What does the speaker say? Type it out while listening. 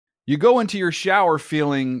You go into your shower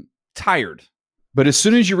feeling tired, but as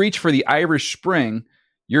soon as you reach for the Irish Spring,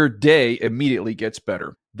 your day immediately gets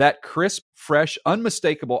better. That crisp, fresh,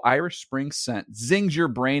 unmistakable Irish Spring scent zings your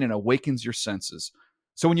brain and awakens your senses.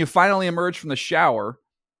 So when you finally emerge from the shower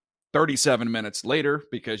 37 minutes later,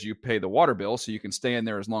 because you pay the water bill so you can stay in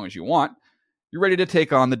there as long as you want, you're ready to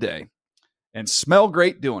take on the day and smell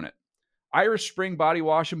great doing it. Irish Spring Body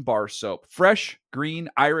Wash and Bar Soap. Fresh, green,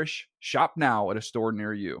 Irish. Shop now at a store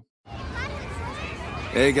near you.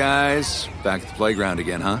 Hey guys, back at the playground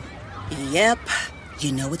again, huh? Yep.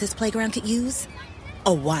 You know what this playground could use?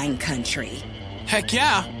 A wine country. Heck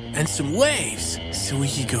yeah, and some waves so we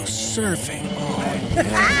could go surfing. Oh,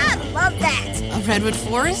 yeah. Love that. A redwood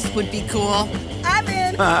forest would be cool. I'm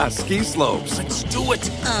in. Ski slopes. Let's do it.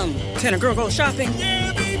 Can a girl go shopping?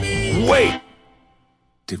 Yeah, baby. Wait.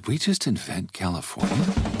 Did we just invent California?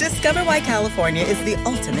 Discover why California is the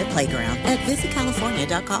ultimate playground at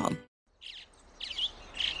visitcalifornia.com.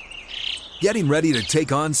 Getting ready to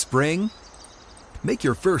take on spring? Make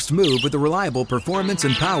your first move with the reliable performance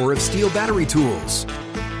and power of Steel battery tools.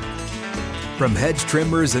 From hedge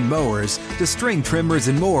trimmers and mowers to string trimmers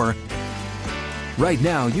and more, right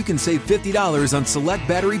now you can save $50 on select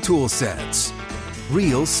battery tool sets.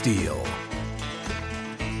 Real Steel.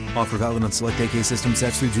 Offer valid on select AK system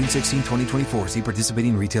sets through June 16, 2024. See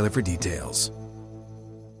participating retailer for details.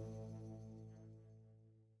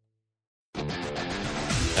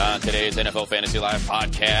 On today's NFL Fantasy Live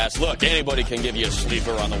podcast, look, anybody can give you a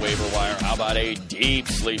sleeper on the waiver wire. How about a deep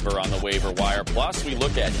sleeper on the waiver wire? Plus, we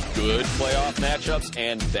look at good playoff matchups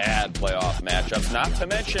and bad playoff matchups, not to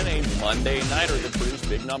mention a Monday nighter that produced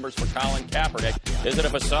big numbers for Colin Kaepernick. Is it a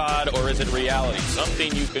facade or is it reality?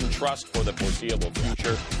 Something you can trust for the foreseeable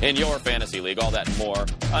future in your fantasy league. All that and more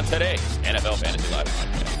on today's NFL Fantasy Live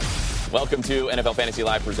podcast. Welcome to NFL Fantasy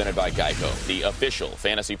Live, presented by Geico, the official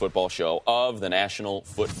fantasy football show of the National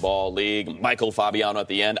Football League. Michael Fabiano at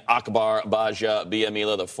the end, Akbar Baja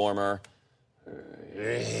Biamila, the former.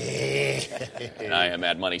 And I am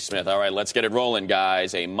Mad Money Smith. All right, let's get it rolling,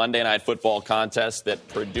 guys. A Monday Night Football contest that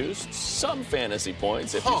produced some fantasy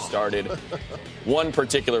points if you started one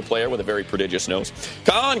particular player with a very prodigious nose.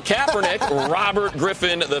 Colin Kaepernick, Robert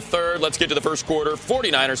Griffin III. Let's get to the first quarter.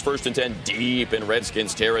 49ers 1st and 10, deep in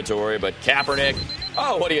Redskins territory. But Kaepernick,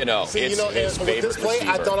 what do you know? See, it's his favorite with this play,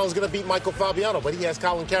 receiver. I thought I was going to beat Michael Fabiano, but he has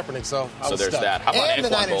Colin Kaepernick, so I was there's stuck. that. How about and the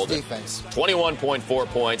Anquan Niners Boldin? defense. 21.4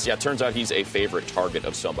 points. Yeah, turns out he's a favorite target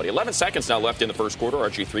of somebody. 11 seconds now left in the first quarter.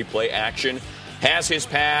 RG3 play action. Has his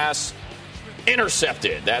pass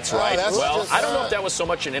intercepted. That's right. I don't know if that was so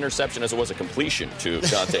much an interception as it was a completion to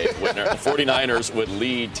Dante Whitner. The 49ers would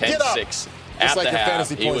lead 10-6 at the half.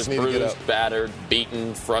 He was bruised, battered,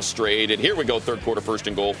 beaten, frustrated. Here we go, third quarter, 1st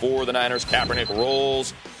and goal for the Niners. Kaepernick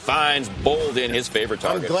rolls, finds Bolden, his favorite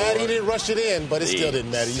target. I'm glad he didn't rush it in, but it still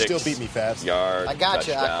didn't matter. You still beat me, Fabs. I got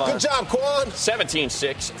you, Akbar. Good job, Quan.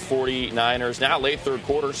 17-6, 49ers. Now late third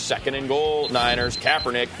quarter, 2nd and goal, Niners.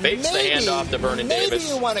 Kaepernick fakes the handoff to Vernon Davis. Maybe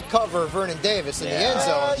you want to cover Vernon Davis in the end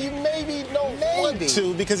zone. You maybe don't want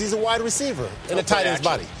to because he's a wide receiver in a tight end's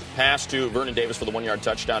body. Pass to Vernon Davis for the 1-yard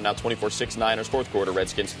touchdown. Now 24-6 Niners. Fourth quarter,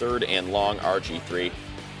 Redskins 3rd and long. RG3.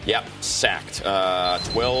 Yep, sacked.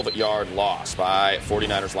 12-yard loss by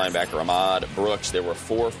 49ers linebacker Ahmad Brooks. There were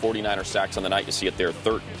 4 49er sacks on the night. You see it there,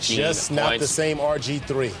 13 Just points. not the same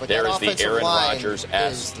RG3. But there is the Aaron Rodgers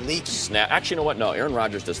as snap. Actually, you know what? No, Aaron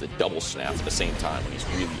Rodgers does the double snap at the same time when he's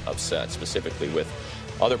really upset, specifically with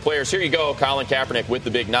other players. Here you go, Colin Kaepernick with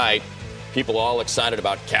the big night. People all excited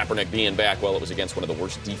about Kaepernick being back. Well, it was against one of the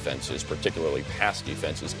worst defenses, particularly pass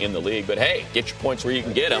defenses in the league. But, hey, get your points where you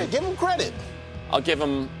can get them. Yeah, give him credit. I'll give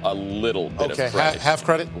him a little bit of credit. Half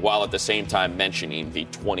credit? While at the same time mentioning the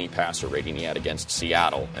 20 passer rating he had against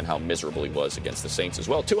Seattle and how miserable he was against the Saints as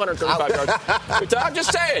well. 235 yards. I'm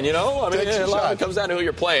just saying, a lot of it comes down to who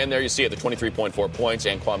you're playing. There you see it, the 23.4 points.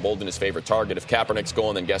 Anquan Boldin, his favorite target. If Kaepernick's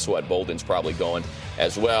going, then guess what? Boldin's probably going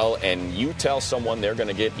as well. And you tell someone they're going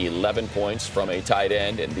to get 11 points from a tight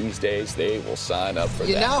end, and these days they will sign up for that.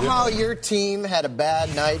 You know how your team had a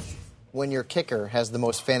bad night? When your kicker has the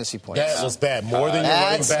most fantasy points. That was bad. More than your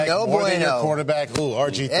running back, more than your quarterback. Ooh,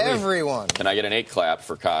 RG3. Everyone. Can I get an 8 clap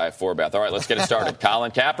for Kai Forbath? All right, let's get it started.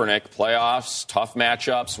 Colin Kaepernick, playoffs, tough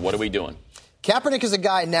matchups. What are we doing? Kaepernick is a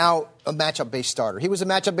guy now, a matchup-based starter. He was a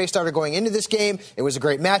matchup-based starter going into this game. It was a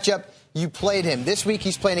great matchup. You played him. This week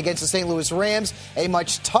he's playing against the St. Louis Rams, a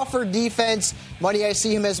much tougher defense. Money, I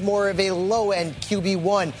see him as more of a low-end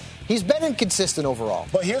QB1. He's been inconsistent overall.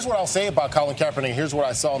 But here's what I'll say about Colin Kaepernick. Here's what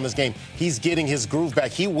I saw in this game. He's getting his groove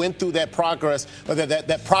back. He went through that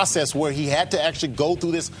that process where he had to actually go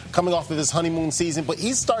through this coming off of his honeymoon season. But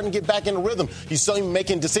he's starting to get back in the rhythm. You saw him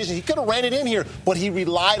making decisions. He could have ran it in here, but he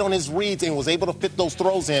relied on his reads and was able to fit those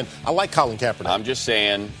throws in. I like Colin Kaepernick. I'm just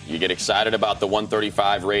saying, you get excited about the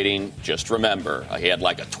 135 rating. Just remember, he had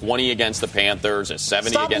like a 20 against the Panthers, a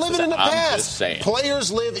 70 Stop against living in the past. I'm just saying. Players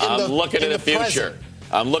live in I'm looking at the future. Present.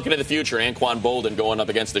 I'm looking at the future. Anquan Bolden going up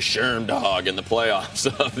against the Sherm Dog in the playoffs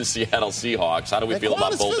of the Seattle Seahawks. How do we feel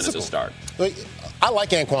about Bolden as a start? I like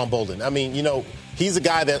Anquan Bolden. I mean, he's a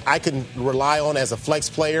guy that I can rely on as a flex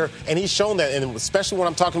player, and he's shown that, and especially when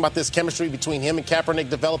I'm talking about this chemistry between him and Kaepernick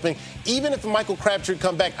developing. Even if Michael Crabtree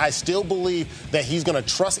come back, I still believe that he's going to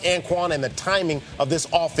trust Anquan and the timing of this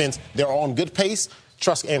offense. They're on good pace.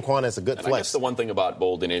 Trust Anquan as a good flex. I guess the one thing about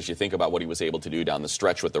Bolden is you think about what he was able to do down the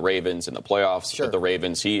stretch with the Ravens in the playoffs. Sure. With the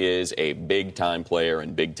Ravens, he is a big-time player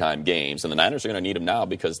in big-time games. And the Niners are going to need him now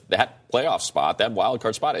because that playoff spot, that wild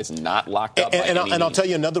card spot, is not locked up. And I'll tell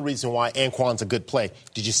you another reason why Anquan's a good play.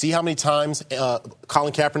 Did you see how many times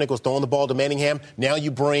Colin Kaepernick was throwing the ball to Manningham? Now you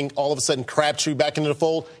bring, all of a sudden, Crabtree back into the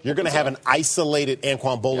fold. You're going to have an isolated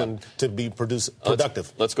Anquan Bolden to be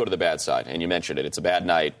productive. Let's go to the bad side. And you mentioned it. It's a bad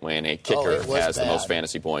night when a kicker has the most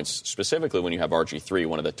fantasy points, specifically when you have RG3,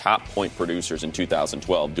 one of the top point producers in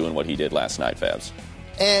 2012, doing what he did last night, Fabs.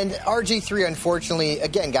 And RG3, unfortunately,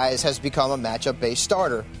 again, guys, has become a matchup-based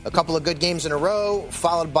starter. A couple of good games in a row,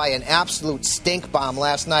 followed by an absolute stink bomb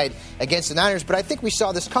last night against the Niners. But I think we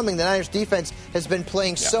saw this coming. The Niners defense has been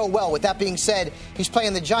playing so well. With that being said, he's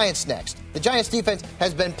playing the Giants next. The Giants defense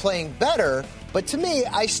has been playing better, but to me,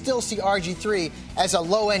 I still see RG3 as a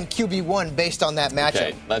low-end QB1 based on that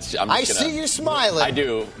matchup. Okay, I see you smiling. I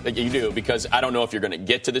do. You do, because I don't know if you're going to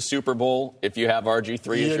get to the Super Bowl if you have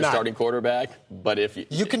RG3 as your starting quarterback. But if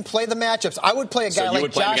you can play the matchups. I would play a guy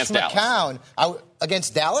like Josh McCown.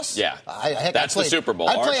 Against Dallas? Yeah. That's the Super Bowl.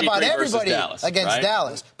 I'd play RG3 about everybody Dallas, against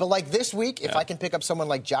Dallas. But like this week, if I can pick up someone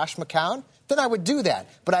like Josh McCown, then I would do that.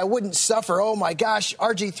 But I wouldn't suffer, oh my gosh,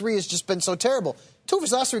 RG3 has just been so terrible. 2 of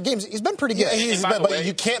his last 3 games, he's been pretty good. Yeah, but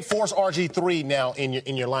you can't force RG3 now in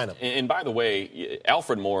your lineup. And by the way,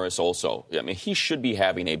 Alfred Morris also, I mean, he should be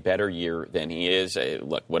having a better year than he is.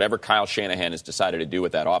 Look, whatever Kyle Shanahan has decided to do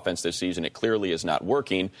with that offense this season, it clearly is not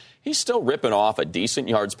working. He's still ripping off a decent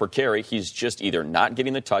yards per carry. He's just either not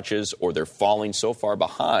getting the touches or they're falling so far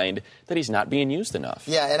behind that he's not being used enough.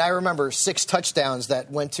 Yeah, and I remember 6 touchdowns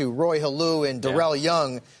that went to Roy Halou and Darrell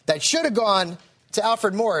Young that should have gone to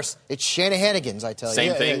Alfred Morris. It's Shanahanigans, I tell you.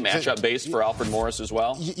 Same thing, matchup-based for Alfred Morris as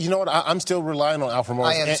well? You know what? I'm still relying on Alfred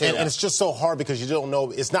Morris. I am too. And it's just so hard because you don't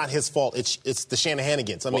know. It's not his fault. It's the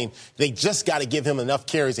Shanahanigans. I mean, they just got to give him enough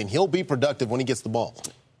carries, and he'll be productive when he gets the ball.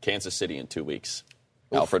 Kansas City in 2 weeks.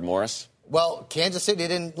 Alfred Morris? Well, Kansas City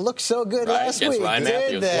didn't look so good last week, Ryan did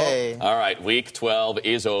Matthews. they? All right, Week 12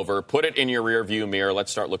 is over. Put it in your rearview mirror.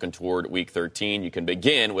 Let's start looking toward Week 13. You can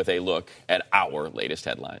begin with a look at our latest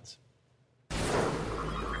headlines.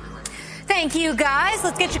 Thank you, guys.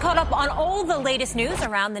 Let's get you caught up on all the latest news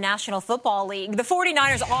around the National Football League. The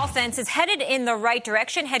 49ers offense is headed in the right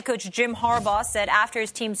direction. Head coach Jim Harbaugh said after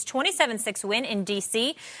his team's 27-6 win in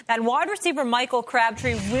D.C. that wide receiver Michael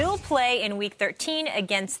Crabtree will play in Week 13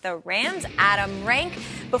 against the Rams. Adam Rank,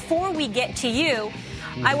 before we get to you,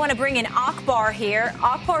 I want to bring in Akbar here.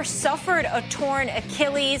 Akbar suffered a torn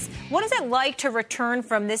Achilles. What is it like to return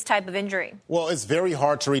from this type of injury? Well, it's very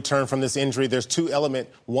hard to return from this injury. There's 2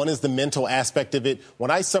 elements. One is the mental aspect of it.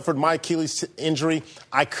 When I suffered my Achilles injury,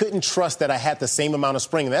 I couldn't trust that I had the same amount of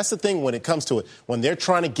spring. And that's the thing when it comes to it. When they're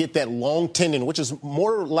trying to get that long tendon, which is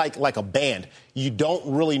more like a band, you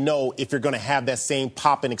don't really know if you're going to have that same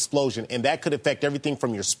pop and explosion. And that could affect everything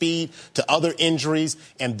from your speed to other injuries.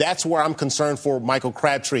 And that's where I'm concerned for Michael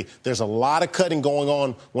Crabtree. There's a lot of cutting going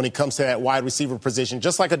on when it comes to that wide receiver position.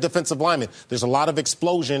 Just like a defensive lineman, there's a lot of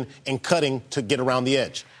explosion and cutting to get around the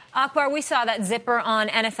edge. Akbar, we saw that zipper on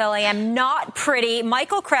NFL AM. Not pretty.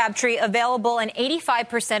 Michael Crabtree available in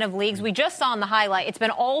 85% of leagues. We just saw in the highlight. It's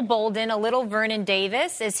been all Bolden, a little Vernon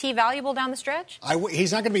Davis. Is he valuable down the stretch?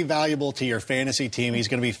 He's not going to be valuable to your fantasy team. He's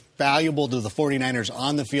going to be valuable to the 49ers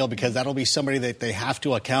on the field because that'll be somebody that they have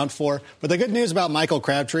to account for. But the good news about Michael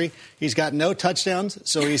Crabtree, he's got no touchdowns,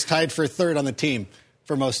 so he's tied for 3rd on the team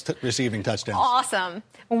for most receiving touchdowns. Awesome.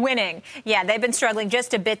 Winning. Yeah, they've been struggling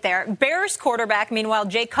just a bit there. Bears quarterback, meanwhile,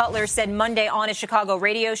 Jay Cutler said Monday on his Chicago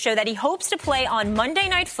radio show that he hopes to play on Monday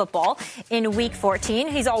Night Football in Week 14.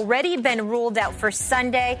 He's already been ruled out for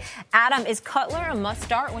Sunday. Adam, is Cutler a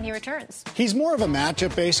must-start when he returns? He's more of a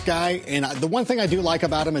matchup-based guy, and the one thing I do like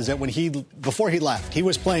about him is that before he left, he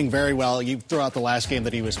was playing very well. You throw out the last game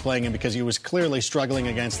that he was playing in because he was clearly struggling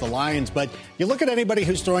against the Lions. But you look at anybody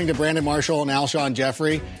who's throwing to Brandon Marshall and Alshon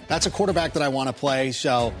Jeffrey, that's a quarterback that I want to play.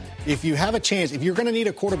 So if you have a chance, if you're going to need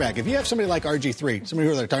a quarterback, if you have somebody like RG3, somebody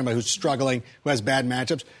who they're talking about who's struggling, who has bad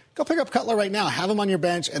matchups, go pick up Cutler right now, have him on your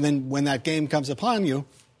bench, and then when that game comes upon you,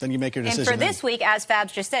 then you make your decision. And for this week, as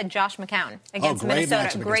Fabs just said, Josh McCown against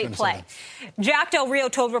Minnesota. Great play. Jack Del Rio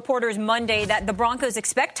told reporters Monday that the Broncos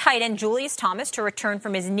expect tight end Julius Thomas to return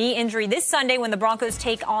from his knee injury this Sunday when the Broncos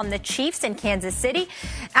take on the Chiefs in Kansas City.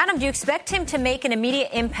 Adam, do you expect him to make an immediate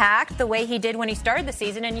impact the way he did when he started the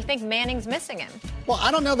season, and you think Manning's missing him? Well, I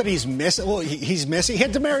don't know that he's missing. Well, he's missing. He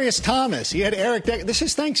had Demaryius Thomas. He had Eric Decker. This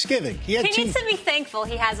is Thanksgiving. He needs to be thankful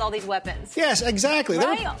he has all these weapons. Yes, exactly.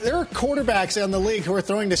 Right? There are quarterbacks in the league who are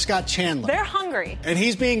throwing to Scott Chandler. They're hungry. And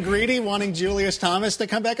he's being greedy, wanting Julius Thomas to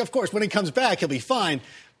come back. Of course, when he comes back, he'll be fine.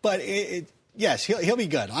 But, yes, he'll be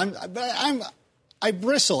good. I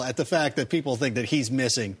bristle at the fact that people think that he's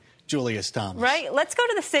missing Julius Thomas. Right? Let's go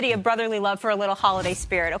to the city of brotherly love for a little holiday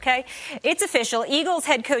spirit, okay? It's official. Eagles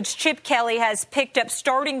head coach Chip Kelly has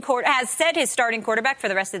set his starting quarterback for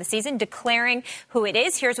the rest of the season, declaring who it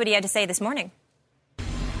is. Here's what he had to say this morning.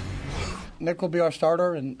 Nick will be our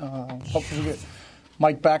starter, and hopefully we get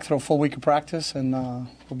Mike back through a full week of practice, and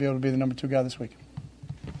we'll be able to be the number 2 guy this week.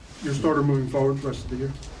 Your starter moving forward the rest of the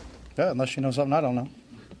year? Yeah, unless you know something I don't know.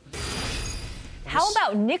 How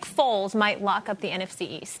about Nick Foles might lock up the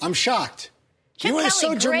NFC East? I'm shocked. Chip He was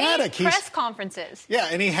Kelly, so dramatic. Great press conferences. Yeah,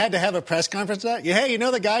 and he had to have a press conference. Hey, you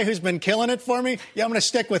know the guy who's been killing it for me? Yeah, I'm going to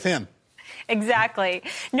stick with him. Exactly.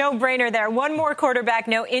 No brainer there. One more quarterback.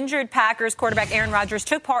 No injured Packers quarterback Aaron Rodgers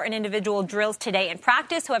took part in individual drills today in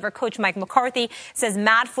practice. However, Coach Mike McCarthy says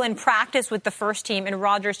Matt Flynn practiced with the first team, and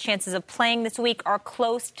Rodgers' chances of playing this week are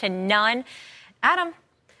close to none. Adam,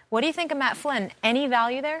 what do you think of Matt Flynn? Any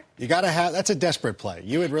value there? You got to have. That's a desperate play.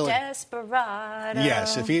 You would really. Desperado.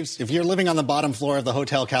 Yes, if you're living on the bottom floor of the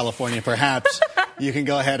Hotel California, perhaps you can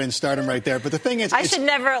go ahead and start him right there. But the thing is, I should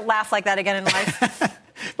never laugh like that again in life.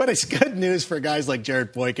 But it's good news for guys like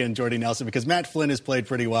Jared Boykin and Jordy Nelson because Matt Flynn has played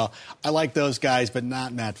pretty well. I like those guys, but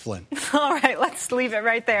not Matt Flynn. All right, let's leave it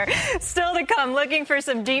right there. Still to come, looking for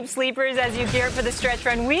some deep sleepers as you gear up for the stretch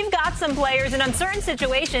run. We've got some players in uncertain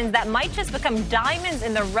situations that might just become diamonds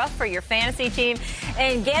in the rough for your fantasy team.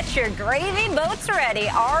 And get your gravy boats ready.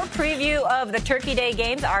 Our preview of the Turkey Day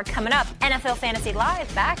games are coming up. NFL Fantasy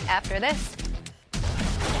Live back after this.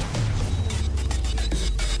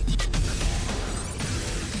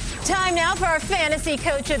 Time now for our Fantasy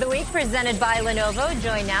Coach of the Week, presented by Lenovo.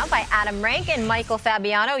 Joined now by Adam Rank and Michael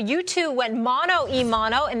Fabiano. You two went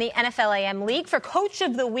mono-e-mono in the NFL AM League for Coach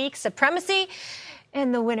of the Week supremacy.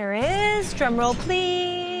 And the winner is, drumroll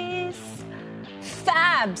please,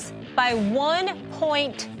 Fabs by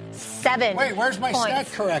 1.7. Wait, where's my points. stat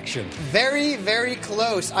correction? Very, very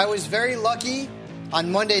close. I was very lucky on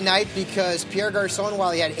Monday night because Pierre Garçon,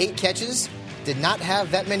 while he had 8 catches, did not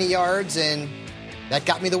have that many yards, and that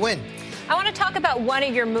got me the win. I want to talk about one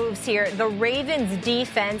of your moves here, the Ravens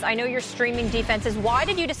defense. I know you're streaming defenses. Why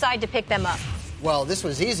did you decide to pick them up? Well, this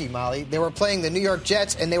was easy, Molly. They were playing the New York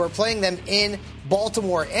Jets, and they were playing them in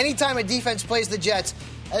Baltimore. Anytime a defense plays the Jets,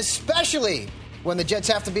 especially when the Jets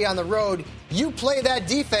have to be on the road, you play that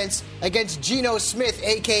defense against Geno Smith,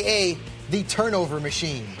 a.k.a. the turnover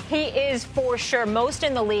machine. He is for sure most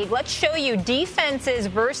in the league. Let's show you defenses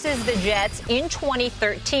versus the Jets in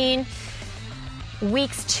 2013.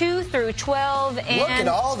 Weeks 2 through 12. And look at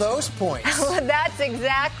all those points. That's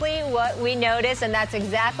exactly what we notice, and that's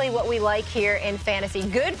exactly what we like here in fantasy.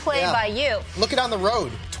 Good play by you. Look at on the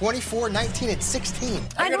road. 24, 19, and 16.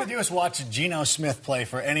 All you got to do is watch Geno Smith play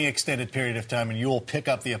for any extended period of time, and you will pick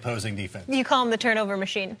up the opposing defense. You call him the turnover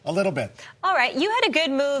machine. A little bit. All right. You had a good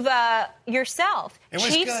move yourself. It was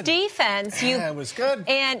Chiefs good. Defense. It was good.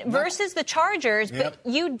 And versus the Chargers, but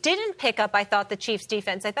you didn't pick up, I thought, the Chiefs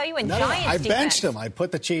defense. I thought you went Giants defense. I benched them. them. I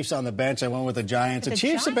put the Chiefs on the bench. I went with the Giants. The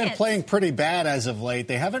Chiefs have been playing pretty bad as of late.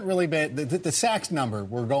 They haven't really been the sacks number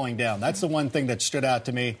were going down. That's the one thing that stood out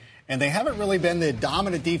to me. And they haven't really been the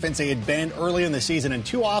dominant defense they had been early in the season. And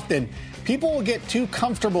too often, people will get too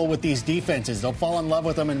comfortable with these defenses. They'll fall in love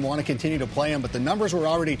with them and want to continue to play them. But the numbers were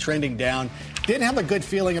already trending down. Didn't have a good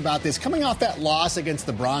feeling about this. Coming off that loss against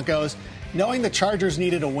the Broncos, knowing the Chargers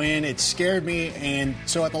needed a win, it scared me. And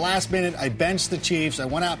so at the last minute, I benched the Chiefs. I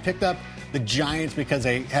went out, picked up the Giants because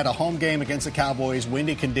they had a home game against the Cowboys,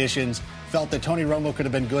 windy conditions. Felt that Tony Romo could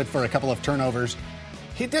have been good for a couple of turnovers.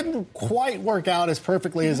 It didn't quite work out as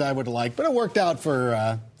perfectly as I would like, but it worked out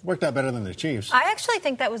better than the Chiefs. I actually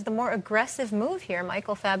think that was the more aggressive move here,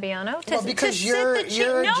 Michael Fabiano. Because you're a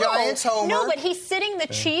Giants homer. No, but he's sitting the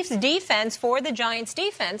Chiefs defense for the Giants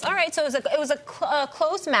defense. All right, so it was a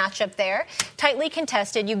close matchup there, tightly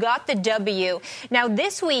contested. You got the W. Now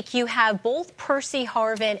this week you have both Percy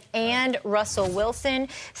Harvin and Russell Wilson.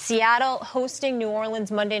 Seattle hosting New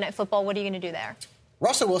Orleans Monday Night Football. What are you going to do there?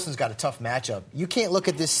 Russell Wilson's got a tough matchup. You can't look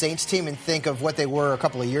at this Saints team and think of what they were a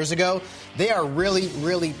couple of years ago. They are really,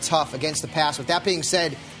 really tough against the pass. With that being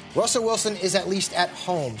said, Russell Wilson is at least at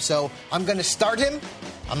home. So I'm going to start him.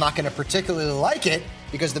 I'm not going to particularly like it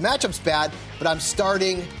because the matchup's bad, but I'm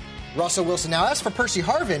starting Russell Wilson. Now, as for Percy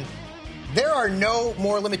Harvin, there are no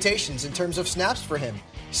more limitations in terms of snaps for him.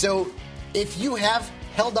 So if you have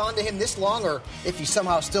held on to him this long, or if he's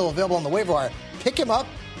somehow still available on the waiver wire, pick him up.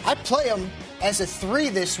 I play him as a 3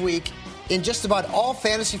 this week in just about all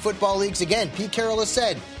fantasy football leagues. Again, Pete Carroll has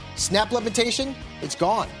said, snap limitation, it's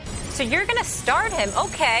gone. So you're going to start him.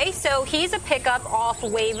 Okay, so he's a pickup off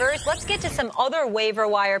waivers. Let's get to some other waiver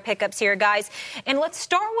wire pickups here, guys. And let's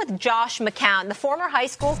start with Josh McCown, the former high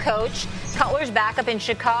school coach, Cutler's backup in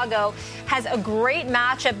Chicago, has a great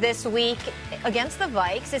matchup this week against the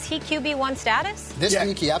Vikes. Is he QB1 status? This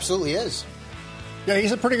week he absolutely is. Yeah,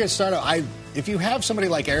 he's a pretty good starter. If you have somebody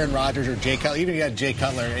like Aaron Rodgers or Jay Cutler, even if you have Jay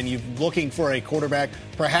Cutler, and you're looking for a quarterback,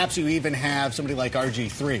 perhaps you even have somebody like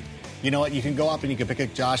RG3. You know what? You can go up and you can pick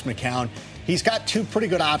up Josh McCown. He's got 2 pretty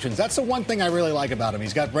good options. That's the one thing I really like about him.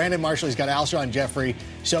 He's got Brandon Marshall. He's got Alshon Jeffrey.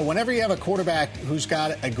 So whenever you have a quarterback who's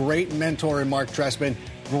got a great mentor in Mark Trestman,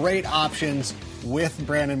 great options with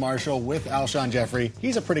Brandon Marshall, with Alshon Jeffrey,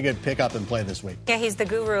 he's a pretty good pickup and play this week. Yeah, he's the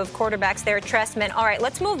guru of quarterbacks there, Trestman. All right,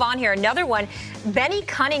 let's move on here. Another one, Benny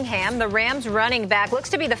Cunningham, the Rams running back, looks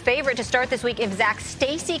to be the favorite to start this week if Zach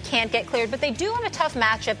Stacy can't get cleared, but they do have a tough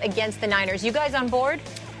matchup against the Niners. You guys on board?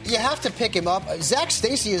 You have to pick him up. Zach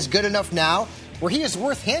Stacy is good enough now where he is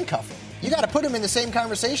worth handcuffing. You got to put him in the same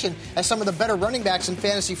conversation as some of the better running backs in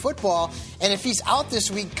fantasy football. And if he's out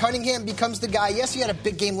this week, Cunningham becomes the guy. Yes, he had a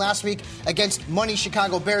big game last week against money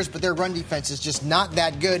Chicago Bears, but their run defense is just not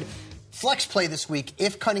that good. Flex play this week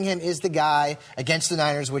if Cunningham is the guy against the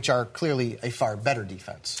Niners, which are clearly a far better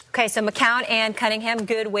defense. Okay, so McCown and Cunningham,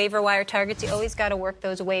 good waiver wire targets. You always got to work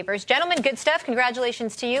those waivers. Gentlemen, good stuff.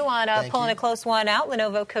 Congratulations to you on pulling a close one out.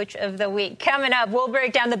 Lenovo Coach of the Week. Coming up, we'll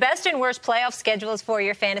break down the best and worst playoff schedules for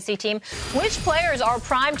your fantasy team. Which players are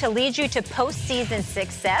primed to lead you to postseason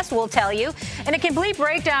success? We'll tell you. And a complete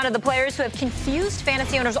breakdown of the players who have confused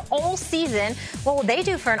fantasy owners all season. What will they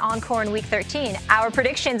do for an encore in Week 13? Our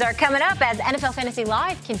predictions are coming up as NFL Fantasy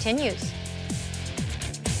Live continues.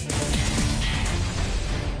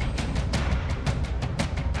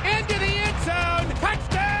 Into the end zone.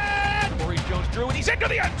 Touchdown! Maurice Jones-Drew, and he's into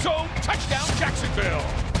the end zone. Touchdown, Jacksonville.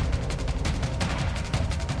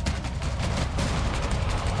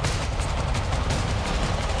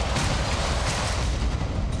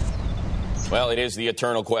 Well, it is the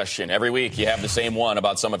eternal question. Every week you have the same one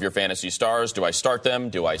about some of your fantasy stars. Do I start them?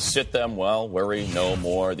 Do I sit them? Well, worry no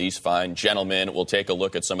more. These fine gentlemen will take a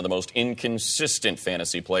look at some of the most inconsistent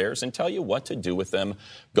fantasy players and tell you what to do with them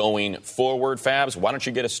going forward. Fabs, why don't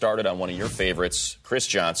you get us started on one of your favorites, Chris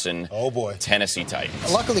Johnson. Oh, boy. Tennessee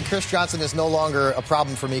Titans. Luckily, Chris Johnson is no longer a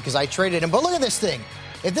problem for me because I traded him. But look at this thing.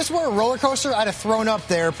 If this were a roller coaster, I'd have thrown up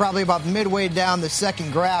there probably about midway down the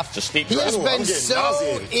second graph. He has been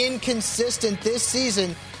so inconsistent this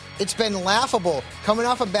season. It's been laughable. Coming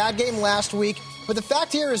off a bad game last week. But the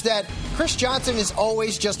fact here is that Chris Johnson is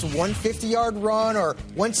always just 150-yard run or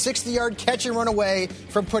 160-yard catch and run away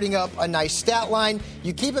from putting up a nice stat line.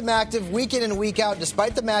 You keep him active week in and week out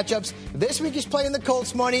despite the matchups. This week he's playing the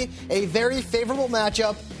Colts money, a very favorable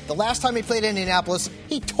matchup. The last time he played Indianapolis,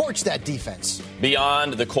 he torched that defense.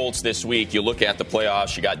 Beyond the Colts this week, you look at the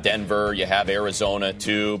playoffs. You got Denver. You have Arizona,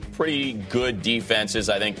 too. Pretty good defenses.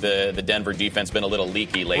 I think the Denver defense been a little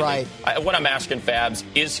leaky lately. Right. What I'm asking, Fabs,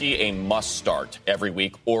 is he a must-start every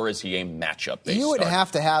week, or is he matchup-based You would start.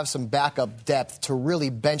 have to have some backup depth to really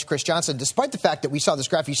bench Chris Johnson. Despite the fact that we saw this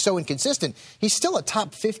graph, he's so inconsistent. He's still a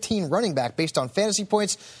top 15 running back based on fantasy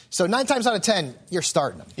points. So 9 times out of 10, you're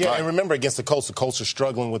starting him. Yeah, and remember against the Colts are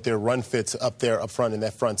struggling with their run fits up there up front in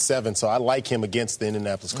that front seven. So I like him against the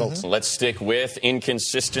Indianapolis Colts. Let's stick with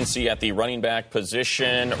inconsistency at the running back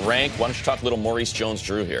position. Rank, why don't you talk a little Maurice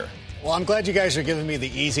Jones-Drew here? Well, I'm glad you guys are giving me the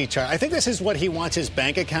easy chart. I think this is what he wants his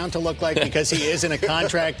bank account to look like because he is in a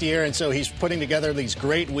contract year, and so he's putting together these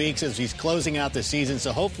great weeks as he's closing out the season.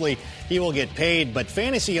 So hopefully he will get paid. But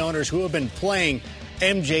fantasy owners who have been playing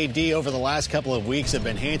MJD over the last couple of weeks have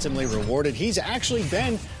been handsomely rewarded. He's actually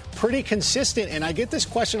been pretty consistent, and I get this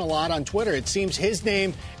question a lot on Twitter. It seems his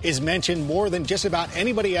name is mentioned more than just about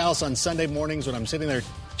anybody else on Sunday mornings when I'm sitting there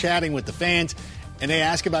chatting with the fans. And they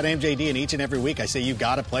ask about MJD, and each and every week I say, you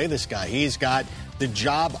got to play this guy. He's got the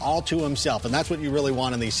job all to himself, and that's what you really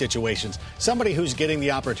want in these situations. Somebody who's getting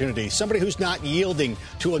the opportunity, somebody who's not yielding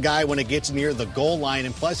to a guy when it gets near the goal line,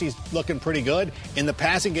 and plus he's looking pretty good in the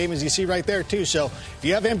passing game, as you see right there, too. So if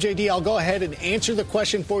you have MJD, I'll go ahead and answer the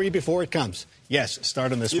question for you before it comes. Yes,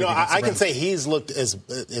 start him this week. I can say he's looked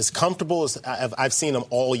as comfortable as I've seen him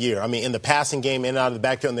all year. I mean, in the passing game, in and out of the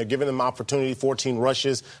backfield, and they're giving him opportunity, 14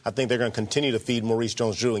 rushes. I think they're going to continue to feed Maurice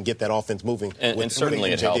Jones-Drew and get that offense moving. And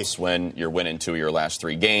certainly it helps when you're winning 2 of your last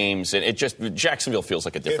 3 games. And Jacksonville feels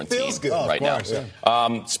like a different team right now.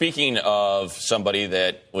 Yeah. Speaking of somebody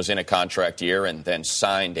that was in a contract year and then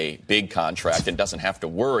signed a big contract and doesn't have to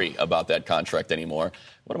worry about that contract anymore,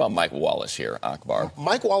 what about Mike Wallace here, Akbar?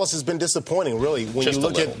 Mike Wallace has been disappointing, really. When you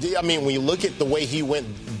look at the way he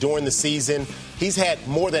went during the season, he's had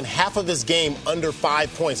more than half of his game under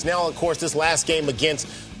 5 points. Now, of course, this last game against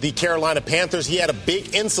the Carolina Panthers, he had a big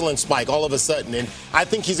insulin spike all of a sudden. And I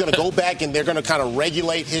think he's going to go back and they're going to kind of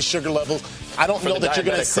regulate his sugar levels. I don't know that you're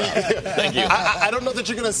going to see. Thank you. I don't know that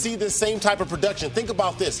you're going to see this same type of production. Think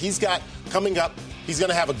about this. He's got coming up. He's going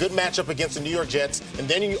to have a good matchup against the New York Jets, and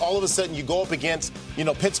then all of a sudden you go up against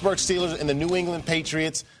Pittsburgh Steelers and the New England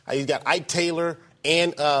Patriots. He's got Ike Taylor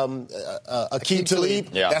and Aqib Talib.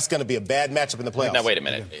 Yeah. That's going to be a bad matchup in the playoffs. Now, wait a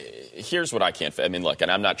minute. Here's what I can't – I mean, look, and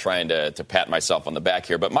I'm not trying to pat myself on the back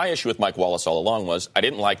here, but my issue with Mike Wallace all along was I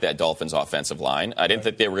didn't like that Dolphins offensive line. I didn't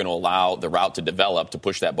think they were going to allow the route to develop to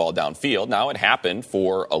push that ball downfield. Now, it happened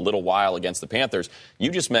for a little while against the Panthers.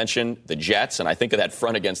 You just mentioned the Jets, and I think of that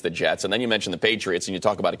front against the Jets, and then you mentioned the Patriots, and you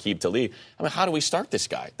talk about Aqib Talib. I mean, how do we start this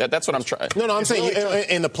guy? That's what I'm trying – No, I'm saying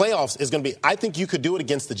in the playoffs is going to be – I think you could do it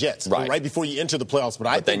against the Jets right before you enter the playoffs. But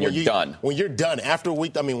I think then you're done. When you're done after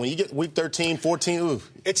week – I mean, when you get week 13, 14, ooh.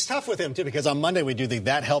 It's tough with him, too, because on Monday we do the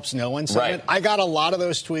That Helps No One segment. Right. I got a lot of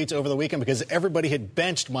those tweets over the weekend because everybody had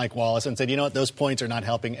benched Mike Wallace and said, you know what, those points are not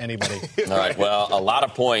helping anybody. All right, well, a lot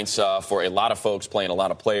of points for a lot of folks playing a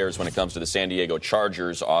lot of players when it comes to the San Diego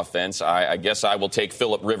Chargers offense. I guess I will take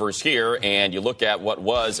Phillip Rivers here, and you look at what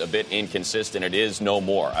was a bit inconsistent. It is no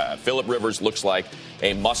more. Phillip Rivers looks like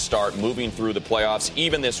a must-start moving through the playoffs,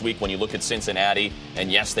 even this week when you look at Cincinnati.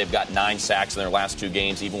 And, yes, they've got 9 sacks in their last 2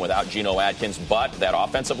 games, even without Geno Atkins. But that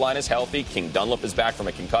offensive line is healthy. King Dunlap is back from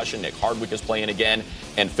a concussion. Nick Hardwick is playing again.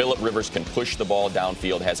 And Phillip Rivers can push the ball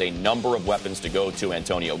downfield, has a number of weapons to go to.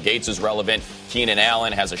 Antonio Gates is relevant. Keenan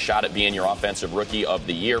Allen has a shot at being your offensive rookie of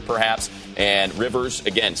the year, perhaps. And Rivers,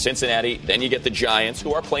 again, Cincinnati. Then you get the Giants,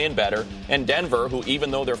 who are playing better. And Denver, who, even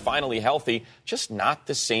though they're finally healthy, just not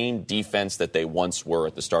the same defense that they once were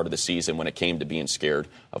at the start of the season when it came to being scared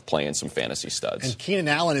of playing some fantasy studs. And Keenan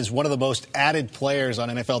Allen is one of the most added players on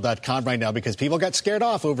NFL.com right now because people got scared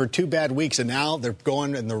off over 2 bad weeks, and now they're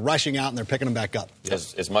going and they're rushing out and they're picking them back up.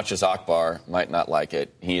 As much as Akbar might not like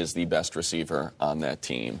it, he is the best receiver on that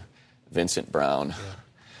team. Vincent Brown. Yeah.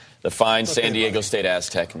 The fine San Diego State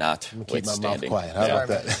Aztec notwithstanding. Keep my mouth quiet. How about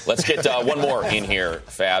that? Let's get one more in here,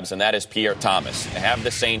 Fabs, and that is Pierre Thomas. Have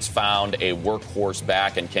the Saints found a workhorse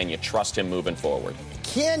back, and can you trust him moving forward?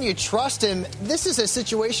 Can you trust him? This is a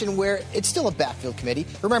situation where it's still a backfield committee.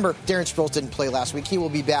 Remember, Darren Sproles didn't play last week. He will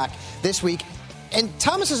be back this week. And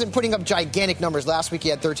Thomas isn't putting up gigantic numbers. Last week he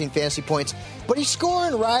had 13 fantasy points, but he's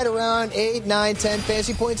scoring right around 8, 9, 10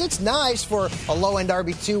 fantasy points. It's nice for a low-end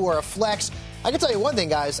RB2 or a flex. I can tell you one thing,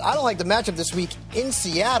 guys. I don't like the matchup this week in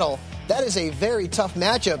Seattle. That is a very tough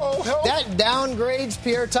matchup. That downgrades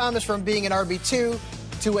Pierre Thomas from being an RB2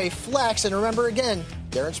 to a flex. And remember, again,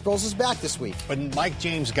 Darren Sproles is back this week. But Mike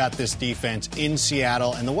James got this defense in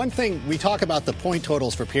Seattle. And the one thing, we talk about the point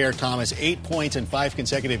totals for Pierre Thomas, 8 points in 5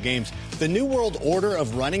 consecutive games. The New World Order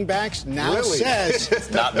of running backs now says...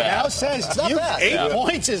 It's not bad. Now says it's not bad. 8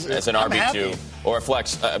 points is... It's an RB2 or a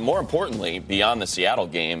flex. More importantly, beyond the Seattle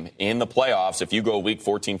game, in the playoffs, if you go week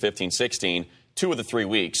 14, 15, 16... 2 of the 3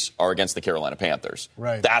 weeks are against the Carolina Panthers.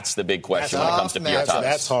 Right. That's the big question when it comes to Pierre Thomas.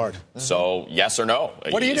 That's hard. So, yes or no?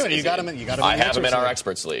 What are you doing? You got him I have him in our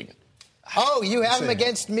experts league. Oh, you have him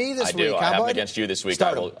against me this week? I have him against you this week.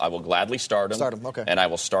 I will gladly start him. Start him, okay. And I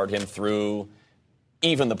will start him through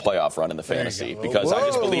even the playoff run in the fantasy because I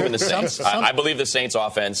just believe in the Saints. I believe the Saints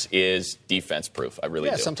offense is defense proof. I really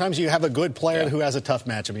do. Sometimes you have a good player who has a tough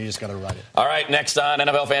matchup and you just got to run it. All right, next on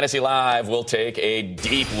NFL Fantasy Live, we'll take a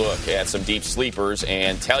deep look at some deep sleepers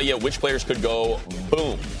and tell you which players could go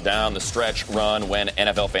boom down the stretch run when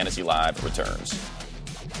NFL Fantasy Live returns.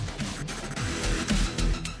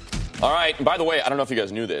 All right, and by the way, I don't know if you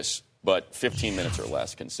guys knew this, but 15 minutes or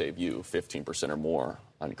less can save you 15% or more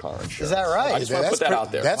on car insurance. Is that right? I just want to put that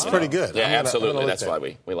out there. That's pretty good. Yeah, absolutely. That's why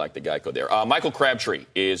we like the Geico there. Michael Crabtree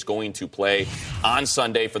is going to play on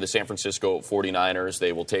Sunday for the San Francisco 49ers.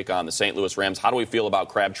 They will take on the St. Louis Rams. How do we feel about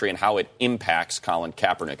Crabtree and how it impacts Colin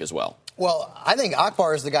Kaepernick as well? Well, I think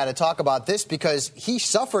Akbar is the guy to talk about this because he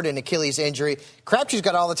suffered an Achilles injury. Crabtree's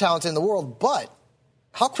got all the talent in the world, but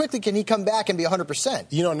how quickly can he come back and be 100%?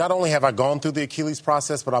 You know, not only have I gone through the Achilles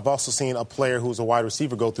process, but I've also seen a player who's a wide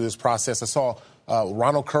receiver go through this process. I saw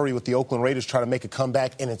Ronald Curry with the Oakland Raiders try to make a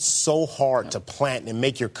comeback, and it's so hard to plant and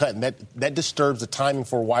make your cut, and that disturbs the timing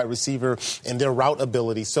for a wide receiver and their route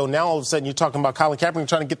ability. So now all of a sudden you're talking about Colin Kaepernick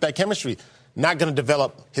trying to get that chemistry. Not going to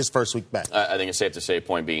develop his first week back. I think it's safe to say,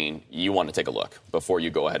 point being, you want to take a look before you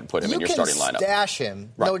go ahead and put him in your starting lineup. You can stash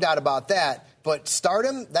him, no doubt about that. But start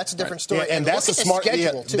him, that's a different story. Yeah, and that's a smart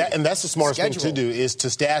and that's the smartest thing to do is to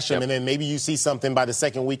stash him, and then maybe you see something by the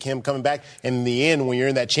second week him coming back. And in the end, when you're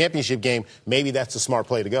in that championship game, maybe that's a smart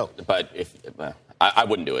play to go. But if I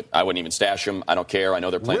wouldn't do it. I wouldn't even stash him. I don't care. I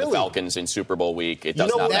know they're playing the Falcons in Super Bowl week. It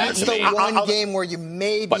does not matter to me. That's the one game where you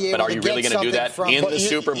may be able to get something from. But are you really going to do that in the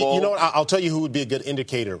Super Bowl? You know what? I'll tell you who would be a good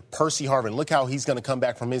indicator. Percy Harvin. Look how he's going to come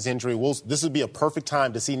back from his injury. This would be a perfect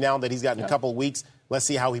time to see now that he's gotten a couple of weeks. Let's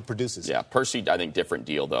see how he produces. Yeah, Percy, I think, different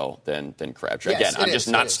deal, though, than Crabtree. Yes, Again, I'm just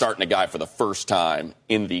not starting a guy for the first time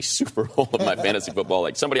in the Super Bowl of my fantasy football.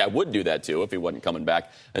 Like, somebody I would do that to if he wasn't coming back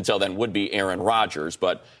until then would be Aaron Rodgers.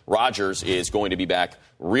 But Rodgers is going to be back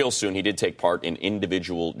real soon. He did take part in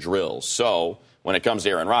individual drills. So when it comes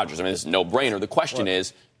to Aaron Rodgers, I mean, this is a no-brainer. The question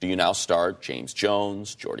is, do you now start James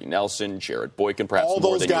Jones, Jordy Nelson, Jared Boykin, perhaps all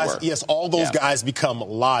more those than guys, you were? Yes, all those guys become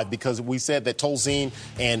live because we said that Tolzien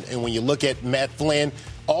and when you look at Matt Flynn,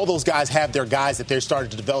 all those guys have their guys that they're starting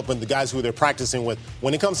to develop and the guys who they're practicing with.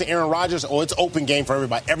 When it comes to Aaron Rodgers, it's open game for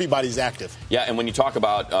everybody. Everybody's active. Yeah, and when you talk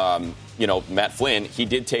about, Matt Flynn, he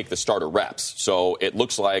did take the starter reps. So it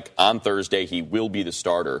looks like on Thursday he will be the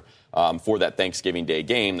starter for that Thanksgiving Day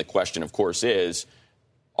game. The question, of course, is,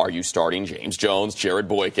 are you starting James Jones, Jared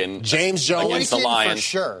Boykin against the Lions? For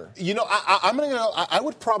sure. You know, I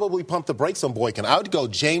would probably pump the brakes on Boykin. I would go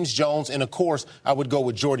James Jones, and of course, I would go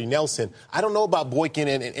with Jordy Nelson. I don't know about Boykin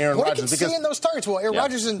and Aaron Rodgers. Boykin's seeing those targets. Well, Aaron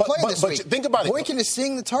Rodgers isn't playing this week. Think about it. Boykin is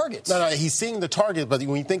seeing the targets. No, he's seeing the targets, but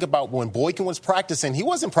when you think about when Boykin was practicing, he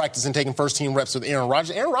wasn't practicing taking first-team reps with Aaron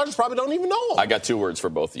Rodgers. Aaron Rodgers probably don't even know him. I got 2 words for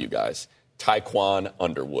both of you guys. Tyquan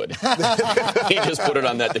Underwood. He just put it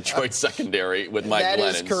on that Detroit secondary with Mike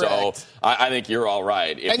Glennon. Is correct. So I think you're all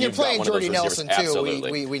right. If and you're playing Jordy Nelson, too.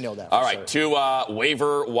 Absolutely. We know that. All right, 2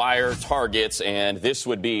 waiver wire targets, and this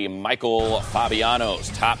would be Michael Fabiano's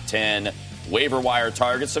top 10 waiver wire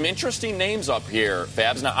targets. Some interesting names up here,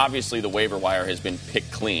 Fabs. Now, obviously, the waiver wire has been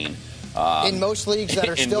picked clean. In most leagues that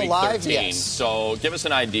are still live, 13. yes. So give us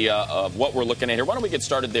an idea of what we're looking at here. Why don't we get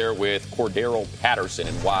started there with Cordero Patterson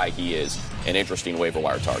and why he is an interesting waiver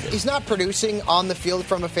wire target. He's not producing on the field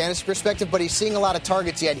from a fantasy perspective, but he's seeing a lot of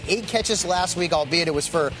targets. He had 8 catches last week, albeit it was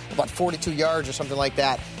for about 42 yards or something like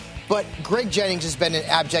that. But Greg Jennings has been an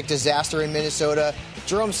abject disaster in Minnesota.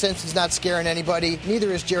 Jerome Simpson's not scaring anybody.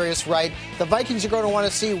 Neither is Jarius Wright. The Vikings are going to want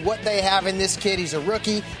to see what they have in this kid. He's a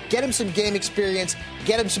rookie. Get him some game experience.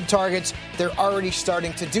 Get him some targets. They're already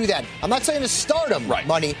starting to do that. I'm not saying to start him,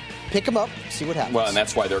 Money. Pick him up, see what happens. Well, and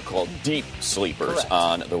that's why they're called deep sleepers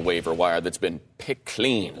on the waiver wire that's been picked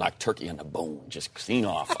clean, like turkey on the bone, just clean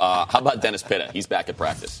off. How about Dennis Pitta? He's back at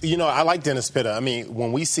practice. You know, I like Dennis Pitta. I mean,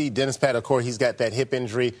 when we see Dennis Pitta, of course, he's got that hip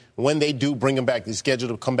injury. When they do bring him back, he's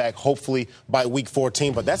scheduled to come back hopefully by week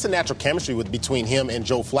 14. But that's a natural chemistry between him and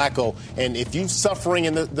Joe Flacco. And if you're suffering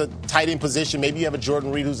in the tight end position, maybe you have a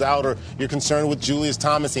Jordan Reed who's out or you're concerned with Julius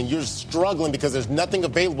Thomas and you're struggling because there's nothing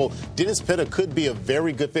available, Dennis Pitta could be a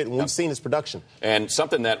very good fit. And we've seen his production. And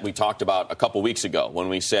something that we talked about a couple weeks ago when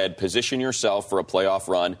we said position yourself for a playoff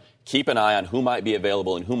run keep an eye on who might be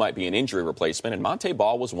available and who might be an injury replacement. And Montee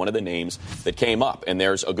Ball was one of the names that came up. And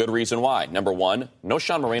there's a good reason why. Number one,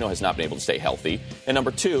 Knowshon Moreno has not been able to stay healthy. And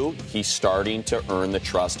number two, he's starting to earn the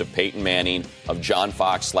trust of Peyton Manning, of John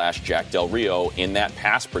Fox / Jack Del Rio in that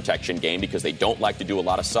pass protection game, because they don't like to do a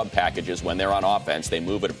lot of sub packages when they're on offense. They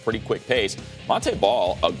move at a pretty quick pace. Montee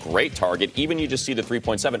Ball, a great target. Even you just see the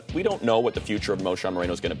 3.7. We don't know what the future of Knowshon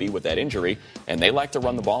Moreno is going to be with that injury. And they like to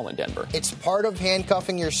run the ball in Denver. It's part of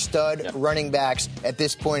handcuffing your stud running backs at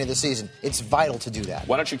this point of the season. It's vital to do that.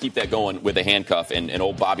 Why don't you keep that going with a handcuff and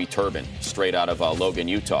old Bobby Turbin straight out of Logan,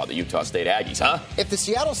 Utah, the Utah State Aggies, huh? If the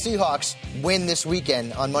Seattle Seahawks win this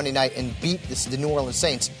weekend on Monday night and beat the New Orleans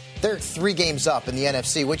Saints, they're 3 games up in the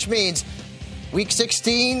NFC, which means Week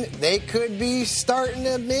 16, they could be starting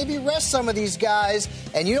to maybe rest some of these guys,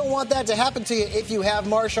 and you don't want that to happen to you if you have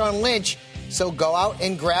Marshawn Lynch. So go out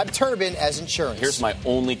and grab Turbin as insurance. Here's my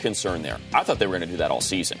only concern there. I thought they were going to do that all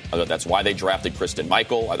season. I thought that's why they drafted Kristen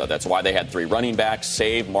Michael. I thought that's why they had 3 running backs,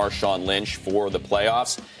 save Marshawn Lynch for the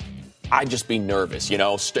playoffs. I'd just be nervous. You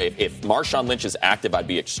know, if Marshawn Lynch is active, I'd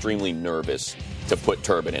be extremely nervous to put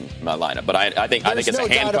Turbin in my lineup. But I think it's a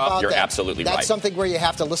handcuff. You're absolutely right. That's something where you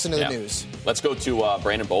have to listen to the news. Let's go to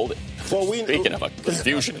Brandon Bolden. Well, speaking of a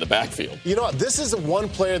confusion in the backfield. You know, this is one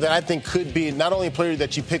player that I think could be not only a player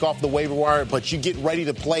that you pick off the waiver wire, but you get ready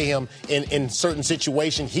to play him in certain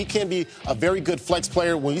situations. He can be a very good flex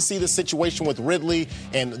player. When you see the situation with Ridley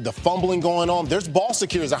and the fumbling going on, there's ball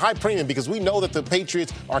security is a high premium because we know that the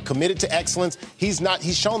Patriots are committed to excellence. He's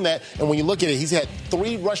shown that. And when you look at it, he's had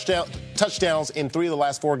 3 touchdowns in 3 of the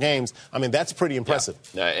last 4 games. I mean, that's pretty impressive.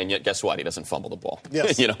 Yeah. And yet, guess what? He doesn't fumble the ball.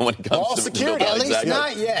 Yes. You know, when it comes ball to security. At least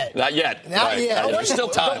not yet. Not yet. Not yet. There's still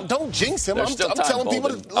time. Don't jinx him. I'm telling people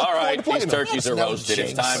to look all right, to play these him. turkeys are No roasted.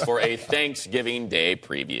 jinx. It's time for a Thanksgiving Day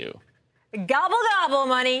preview. Gobble, gobble,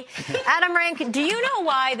 money. Adam Rank, do you know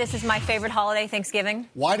why this is my favorite holiday, Thanksgiving?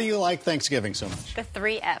 Why do you like Thanksgiving so much? The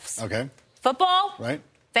 3 Fs. Okay. Football, Right.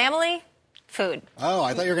 family, food. Oh,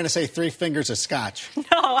 I thought you were going to say 3 fingers of scotch. No,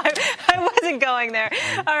 I wasn't going there.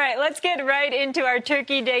 All right, let's get right into our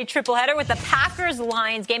Turkey Day triple header with the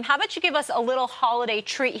Packers-Lions game. How about you give us a little holiday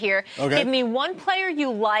treat here? Okay. Give me one player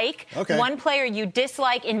you like, one player you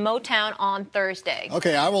dislike in Motown on Thursday.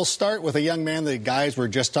 Okay, I will start with a young man the guys were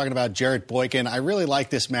just talking about, Jarrett Boykin. I really like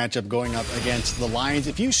this matchup going up against the Lions.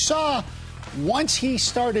 If you saw, once he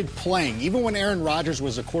started playing, even when Aaron Rodgers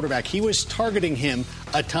was a quarterback, he was targeting him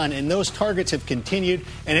a ton, and those targets have continued.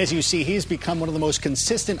 And as you see, he's become one of the most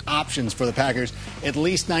consistent options for the Packers. At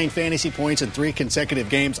least 9 fantasy points in 3 consecutive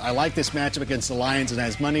games. I like this matchup against the Lions, and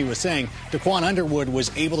as Money was saying, Daquan Underwood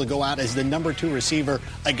was able to go out as the number 2 receiver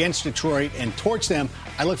against Detroit and torch them.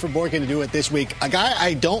 I look for Boykin to do it this week. A guy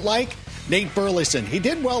I don't like, Nate Burleson. He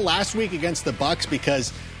did well last week against the Bucs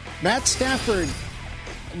because Matt Stafford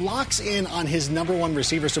locks in on his number 1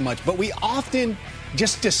 receiver so much, but we often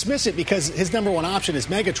just dismiss it because his number 1 option is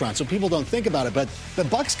Megatron, so people don't think about it. But the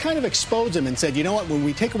Bucs kind of exposed him and said, you know what, when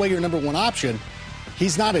we take away your number 1 option,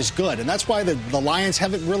 he's not as good. And that's why the Lions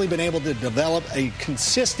haven't really been able to develop a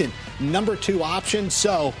consistent number 2 option.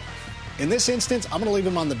 So in this instance, I'm going to leave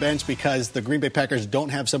him on the bench because the Green Bay Packers don't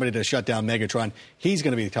have somebody to shut down Megatron. He's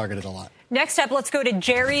going to be targeted a lot. Next up, let's go to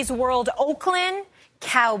Jerry's World, Oakland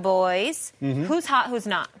Cowboys. Who's hot, who's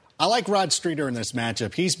not? I like Rod Streeter in this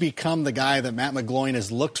matchup. He's become the guy that Matt McGloin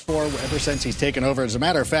has looked for ever since he's taken over. As a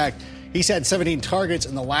matter of fact, he's had 17 targets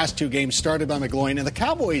in the last 2 games started by McGloin. And the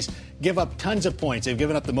Cowboys give up tons of points. They've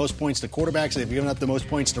given up the most points to quarterbacks. They've given up the most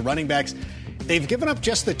points to running backs. They've given up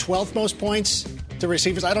just the 12th most points to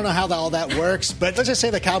receivers. I don't know how all that works, but let's just say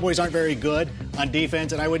the Cowboys aren't very good on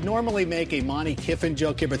defense. And I would normally make a Monty Kiffin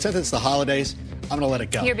joke here, but since it's the holidays, I'm going to let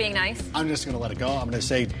it go. You're being nice. I'm just going to let it go. I'm going to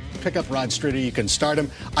say pick up Rod Streeter. You can start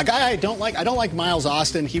him. A guy I don't like Miles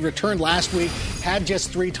Austin. He returned last week, had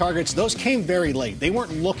just 3 targets. Those came very late. They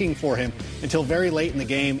weren't looking for him until very late in the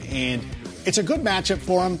game, and it's a good matchup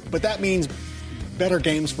for him, but that means better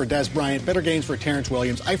games for Dez Bryant, better games for Terrence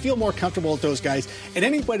Williams. I feel more comfortable with those guys. And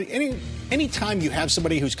any time you have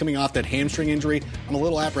somebody who's coming off that hamstring injury, I'm a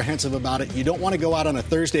little apprehensive about it. You don't want to go out on a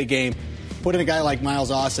Thursday game, put in a guy like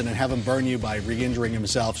Miles Austin and have him burn you by re-injuring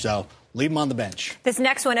himself. So leave him on the bench. This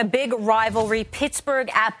next one, a big rivalry, Pittsburgh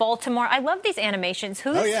at Baltimore. I love these animations.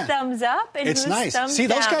 Who's thumbs up and it's who's nice. thumbs See,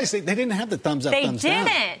 down? those guys, they didn't have the thumbs up, thumbs down.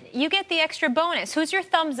 They didn't. You get the extra bonus. Who's your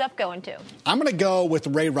thumbs up going to? I'm going to go with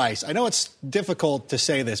Ray Rice. I know it's difficult to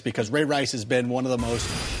say this because Ray Rice has been one of the most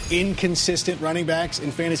inconsistent running backs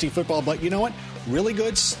in fantasy football, but you know what? Really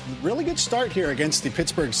good start here against the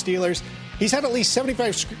Pittsburgh Steelers. He's had at least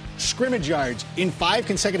 75 scrimmage yards in 5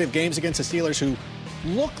 consecutive games against the Steelers, who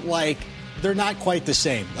look like they're not quite the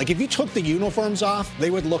same. Like, if you took the uniforms off, they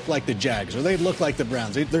would look like the Jags, or they'd look like the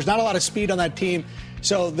Browns. There's not a lot of speed on that team,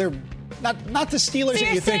 so they're not the Steelers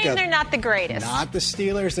that you think of. They're not the greatest. Not the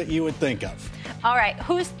Steelers that you would think of. All right,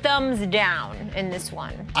 who's thumbs down in this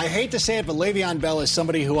one? I hate to say it, but Le'Veon Bell is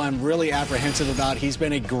somebody who I'm really apprehensive about. He's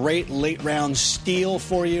been a great late-round steal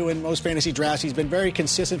for you in most fantasy drafts. He's been very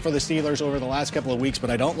consistent for the Steelers over the last couple of weeks, but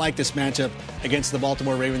I don't like this matchup against the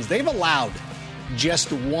Baltimore Ravens. They've allowed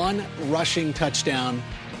just one rushing touchdown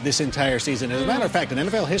this entire season. As a matter of fact, in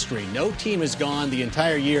NFL history, no team has gone the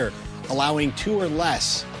entire year allowing 2 or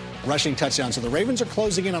less rushing touchdowns. So the Ravens are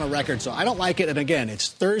closing in on a record, so I don't like it. And again, it's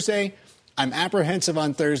Thursday. I'm apprehensive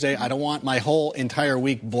on Thursday. I don't want my whole entire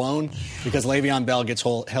week blown because Le'Veon Bell gets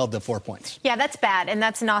held to 4 points. Yeah, that's bad, and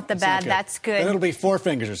that's not the bad. That's good. Then it'll be 4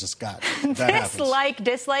 fingers to Scott.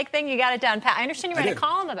 Dislike thing, you got it down pat. I understand you write a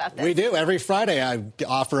column about this. We do. Every Friday I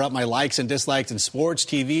offer up my likes and dislikes in sports,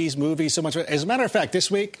 TVs, movies, so much. As a matter of fact, this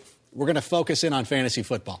week we're going to focus in on fantasy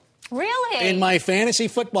football. Really? In my fantasy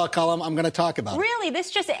football column, I'm going to talk about it. Really?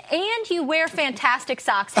 And you wear fantastic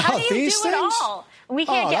socks. How do you do it all? We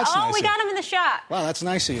can't we got them in the shop. Wow, that's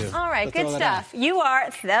nice of you. All right, good stuff. You are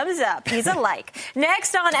thumbs up. He's a like.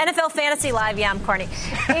 Next on NFL Fantasy Live, I'm Carney.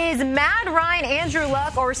 Is Matt Ryan, Andrew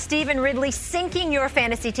Luck, or Stephen Ridley sinking your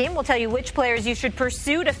fantasy team? We'll tell you which players you should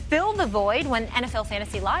pursue to fill the void when NFL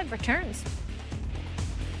Fantasy Live returns.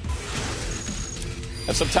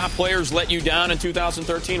 Have some top players let you down in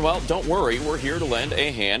 2013? Well, don't worry. We're here to lend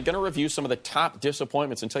a hand. Going to review some of the top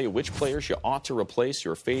disappointments and tell you which players you ought to replace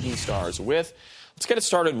your fading stars with. Let's get it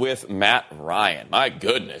started with Matt Ryan. My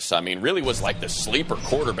goodness. I mean, really was like the sleeper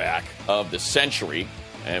quarterback of the century.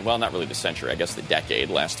 And, well, not really the century, I guess the decade,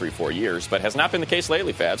 last 3-4 years. But has not been the case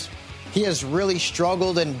lately, Fabs. He has really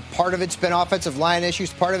struggled, and part of it's been offensive line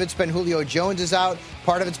issues. Part of it's been Julio Jones is out.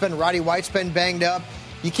 Part of it's been Roddy White's been banged up.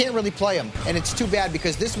 You can't really play him, and it's too bad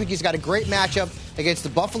because this week he's got a great matchup against the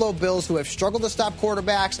Buffalo Bills, who have struggled to stop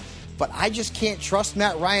quarterbacks, but I just can't trust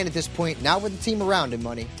Matt Ryan at this point, not with the team around him,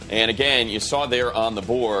 Money. And again, you saw there on the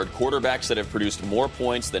board, quarterbacks that have produced more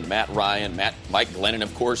points than Matt Ryan. Mike Glennon,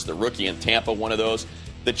 of course, the rookie in Tampa, one of those.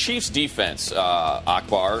 The Chiefs' defense,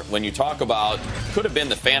 Akbar, when you talk about could have been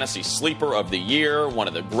the fantasy sleeper of the year, one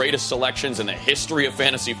of the greatest selections in the history of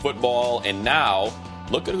fantasy football, and now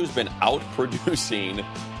look at who's been out-producing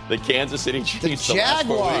the Kansas City Chiefs the last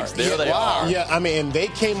 4 weeks. There they are. Yeah, I mean, and they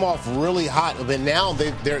came off really hot, but now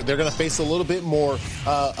they're going to face a little bit more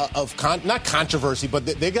of not controversy, but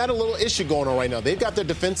they got a little issue going on right now. They've got their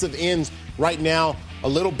defensive ends right now a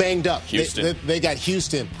little banged up. Houston. They got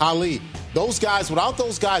Houston, Ali. Those guys, without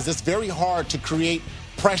those guys, it's very hard to create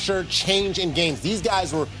pressure, change in games. These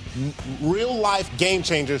guys were real-life game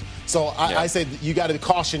changers. So I say you got to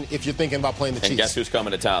caution if you're thinking about playing the Chiefs. And guess who's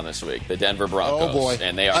coming to town this week? The Denver Broncos. Oh, boy.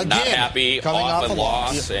 And they are not happy. Off a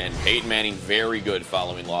loss. Yeah. And Peyton Manning very good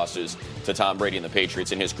following losses to Tom Brady and the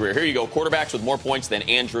Patriots in his career. Here you go. Quarterbacks with more points than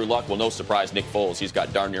Andrew Luck. Well, no surprise, Nick Foles. He's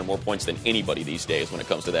got darn near more points than anybody these days when it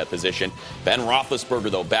comes to that position. Ben Roethlisberger,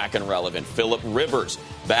 though, back and relevant. Phillip Rivers,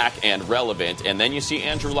 back and relevant. And then you see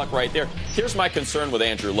Andrew Luck right there. Here's my concern with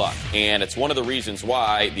Andrew Luck. And it's one of the reasons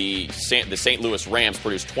why the St. Louis Rams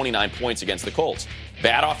produced 29 points against the Colts.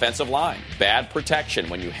 Bad offensive line, bad protection.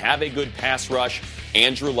 When you have a good pass rush,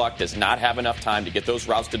 Andrew Luck does not have enough time to get those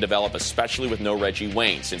routes to develop, especially with no Reggie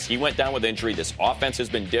Wayne. Since he went down with injury, this offense has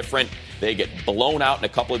been different. They get blown out in a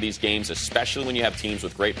couple of these games, especially when you have teams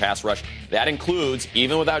with great pass rush. That includes,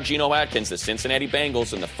 even without Geno Atkins, the Cincinnati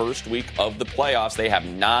Bengals in the first week of the playoffs. They have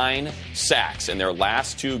 9 sacks in their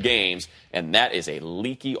last 2 games. And that is a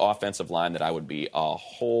leaky offensive line that I would be a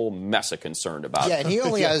whole mess of concerned about. Yeah, and he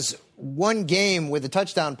only has 1 game with a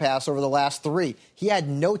touchdown pass over the last 3. He had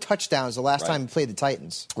no touchdowns the last time he played the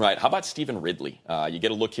Titans. Right. How about Stephen Ridley? You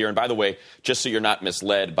get a look here. And by the way, just so you're not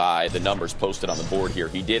misled by the numbers posted on the board here,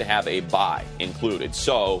 he did have a bye included.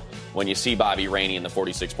 So when you see Bobby Rainey in the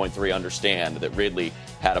 46.3, understand that Ridley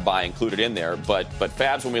had a bye included in there. But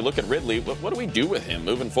Fabs, when we look at Ridley, what do we do with him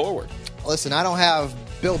moving forward? Listen, I don't have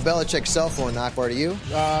Bill Belichick's cell phone, Akbar, do you?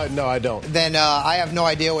 No, I don't. Then I have no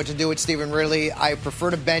idea what to do with Stephen Ridley. I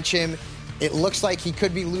prefer to bench him. It looks like he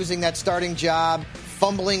could be losing that starting job,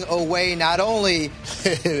 fumbling away not only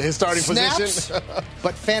his starting position,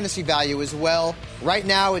 but fantasy value as well. Right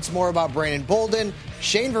now, it's more about Brandon Bolden.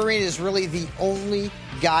 Shane Vereen is really the only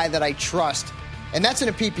guy that I trust. And that's in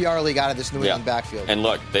a PPR league out of this New England backfield. And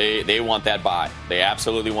look, they want that bye. They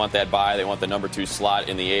absolutely want that bye. They want the number 2 slot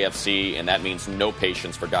in the AFC, and that means no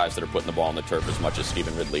patience for guys that are putting the ball on the turf as much as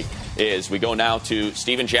Stephen Ridley is. We go now to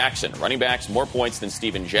Steven Jackson. Running backs, more points than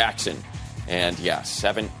Steven Jackson. And,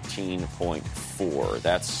 17.4.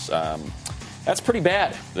 That's That's pretty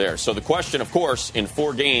bad there. So the question, of course, in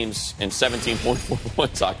 4 games and 17.4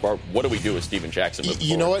 points, Akbar, what do we do with Steven Jackson?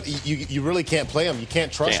 You know what? You really can't play him. You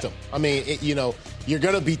can't trust him. I mean, you're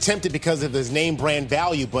going to be tempted because of his name brand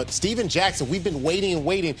value. But Steven Jackson, we've been waiting and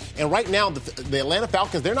waiting. And right now, the Atlanta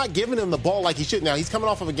Falcons, they're not giving him the ball like he should. Now, he's coming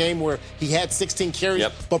off of a game where he had 16 carries.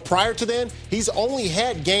 Yep. But prior to then, he's only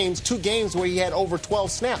had 2 games where he had over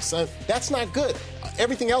 12 snaps. That's not good.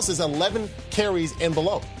 Everything else is 11 carries and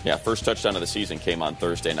below. Yeah, first touchdown of the season came on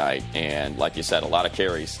Thursday night. And like you said, a lot of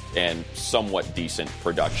carries and somewhat decent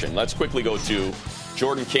production. Let's quickly go to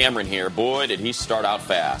Jordan Cameron here. Boy, did he start out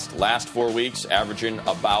fast. Last 4 weeks, averaging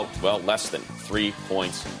about, less than 3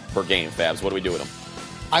 points per game. Fabs, what do we do with him?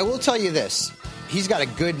 I will tell you this. He's got a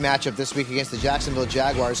good matchup this week against the Jacksonville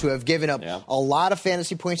Jaguars, who have given up a lot of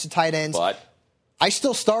fantasy points to tight ends. But I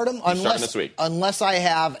still start him unless I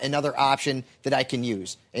have another option that I can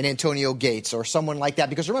use, an Antonio Gates or someone like that.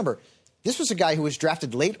 Because remember, this was a guy who was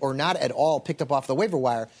drafted late or not at all, picked up off the waiver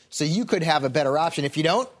wire. So you could have a better option. If you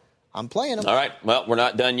don't, I'm playing him. All right. Well, we're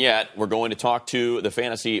not done yet. We're going to talk to the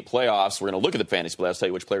fantasy playoffs. We're going to look at the fantasy playoffs, tell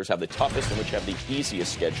you which players have the toughest and which have the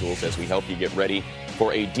easiest schedules as we help you get ready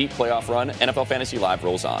for a deep playoff run. NFL Fantasy Live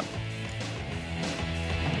rolls on.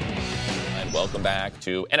 Welcome back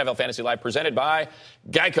to NFL Fantasy Live presented by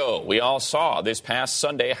Geico. We all saw this past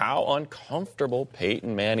Sunday how uncomfortable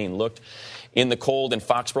Peyton Manning looked in the cold in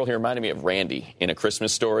Foxborough. He reminded me of Randy in A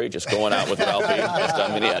Christmas Story, just going out with Ralphie. He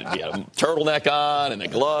had a turtleneck on and the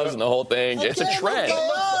gloves and the whole thing. It's a trend,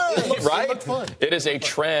 right? It is a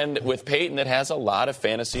trend with Peyton that has a lot of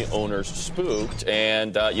fantasy owners spooked.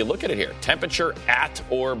 And you look at it here. Temperature at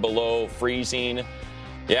or below freezing.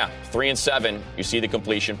 Yeah, 3 and 7. You see the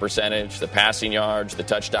completion percentage, the passing yards, the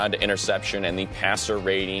touchdown to interception, and the passer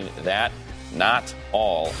rating. That not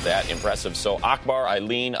all that impressive. So, Akbar, I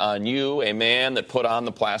lean on you, a man that put on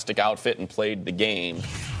the plastic outfit and played the game.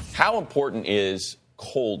 How important is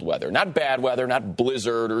cold weather? Not bad weather, not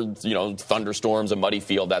blizzard or, thunderstorms, a muddy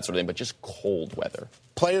field, that sort of thing, but just cold weather.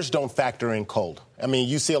 Players don't factor in cold. I mean,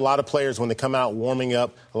 you see a lot of players when they come out warming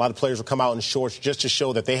up, a lot of players will come out in shorts just to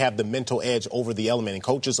show that they have the mental edge over the element. And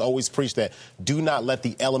coaches always preach that do not let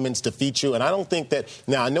the elements defeat you. And I don't think that –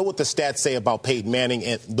 now, I know what the stats say about Peyton Manning,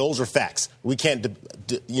 and those are facts. We can't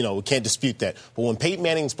dispute that. But when Peyton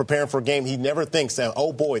Manning's preparing for a game, he never thinks that,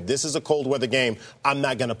 oh, boy, this is a cold weather game. I'm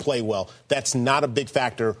not going to play well. That's not a big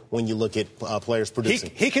factor when you look at players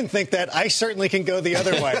producing. He can think that. I certainly can go the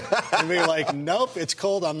other way and be like, nope, it's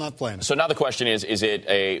cold. I'm not playing. So now the question is it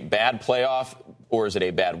a bad playoff or is it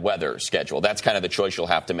a bad weather schedule? That's kind of the choice you'll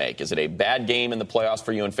have to make. Is it a bad game in the playoffs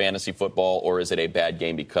for you in fantasy football, or is it a bad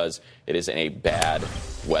game because it is in a bad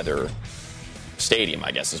weather stadium,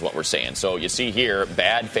 I guess is what we're saying. So you see here,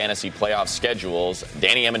 bad fantasy playoff schedules.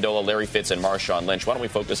 Danny Amendola, Larry Fitz, and Marshawn Lynch. Why don't we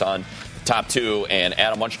focus on top two? And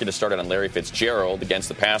Adam, why don't you get us started on Larry Fitzgerald against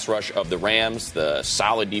the pass rush of the Rams, the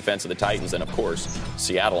solid defense of the Titans, and, of course,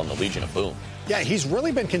 Seattle and the Legion of Boom. Yeah, he's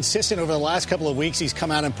really been consistent over the last couple of weeks. He's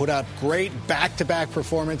come out and put out great back-to-back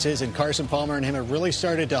performances, and Carson Palmer and him have really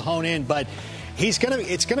started to hone in. But it's going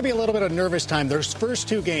to be a little bit of nervous time. Those first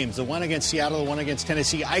 2 games, the one against Seattle, the one against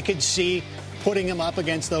Tennessee, I could see putting him up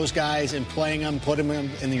against those guys and playing him, putting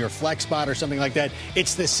him in your flex spot or something like that.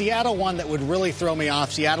 It's the Seattle one that would really throw me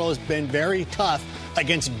off. Seattle has been very tough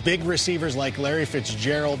against big receivers like Larry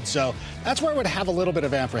Fitzgerald. So that's where I would have a little bit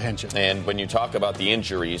of apprehension. And when you talk about the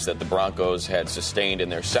injuries that the Broncos had sustained in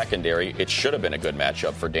their secondary, it should have been a good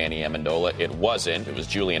matchup for Danny Amendola. It wasn't. It was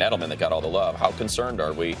Julian Edelman that got all the love. How concerned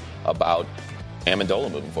are we about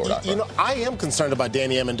Amendola moving forward? I am concerned about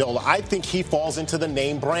Danny Amendola. I think he falls into the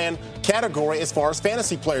name brand category as far as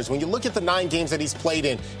fantasy players. When you look at the 9 games that he's played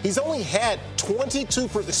in, he's only had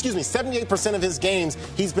 78% of his games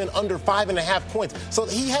he's been under 5.5 points. So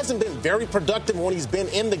he hasn't been very productive when he's been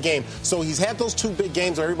in the game. So he's had those 2 big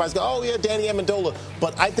games where everybody's going, oh yeah, Danny Amendola.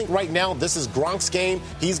 But I think right now this is Gronk's game.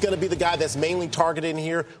 He's going to be the guy that's mainly targeted in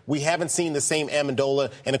here. We haven't seen the same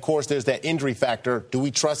Amendola. And of course there's that injury factor. Do we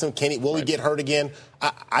trust him? Will he get hurt again?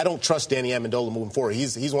 I don't trust Danny Amendola moving forward.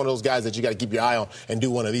 He's one of those guys that you got to keep your eye on and do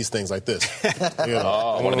one of these things like this.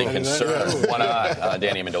 One of the concerns. One eye,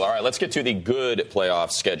 Danny Amendola. All right, let's get to the good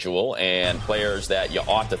playoff schedule and players that you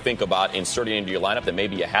ought to think about inserting into your lineup that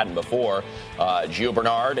maybe you hadn't before. Gio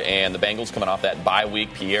Bernard and the Bengals coming off that bye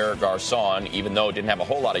week. Pierre Garçon, even though didn't have a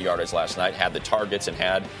whole lot of yardage last night, had the targets and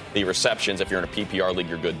had the receptions. If you're in a PPR league,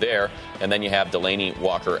 you're good there. And then you have Delaney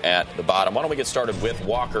Walker at the bottom. Why don't we get started with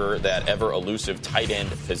Walker, that ever-elusive tight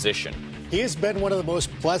end position? He has been one of the most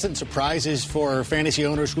pleasant surprises for fantasy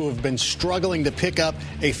owners who have been struggling to pick up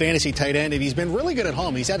a fantasy tight end, and he's been really good at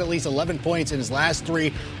home. He's had at least 11 points in his last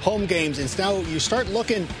 3 home games, and now you start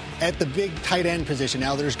looking at the big tight end position.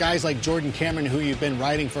 Now, there's guys like Jordan Cameron who you've been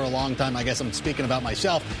riding for a long time. I guess I'm speaking about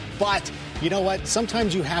myself, but you know what?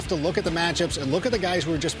 Sometimes you have to look at the matchups and look at the guys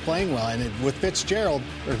who are just playing well. And with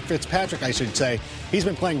Fitzpatrick, I should say, he's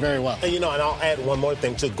been playing very well. And, and I'll add one more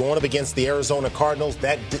thing, too. Going up against the Arizona Cardinals,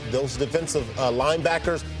 those defensive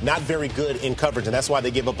linebackers, not very good in coverage, and that's why they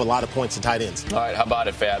give up a lot of points to tight ends. All right, how about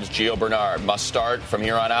it, Fabs? Gio Bernard, must start from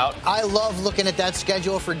here on out? I love looking at that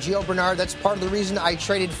schedule for Gio Bernard. That's part of the reason I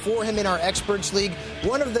traded for him in our Experts League.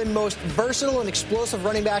 One of the most versatile and explosive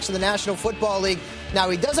running backs in the National Football League. Now,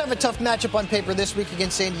 he does have a tough matchup on paper this week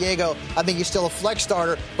against San Diego. I think he's still a flex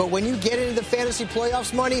starter. But when you get into the fantasy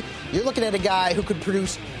playoffs money, you're looking at a guy who could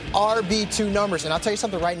produce RB2 numbers. And I'll tell you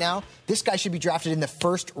something right now. This guy should be drafted in the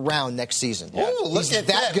first round next season. Yeah. Ooh, look at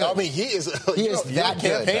that. Good. I mean, he is that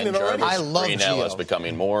good. I love Greenell is Gio.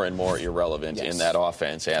 becoming more and more irrelevant in that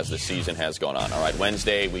offense as the season has gone on. All right,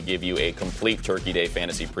 Wednesday, we give you a complete Turkey Day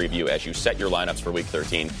fantasy preview as you set your lineups for Week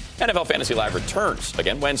 13. NFL Fantasy Live returns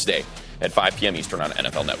again Wednesday at 5 p.m. Eastern on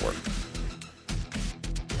NFL Network.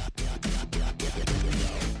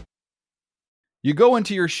 You go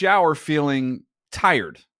into your shower feeling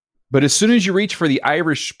tired, but as soon as you reach for the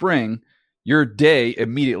Irish Spring, your day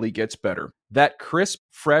immediately gets better. That crisp,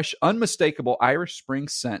 fresh, unmistakable Irish Spring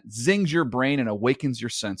scent zings your brain and awakens your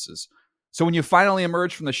senses. So when you finally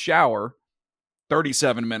emerge from the shower,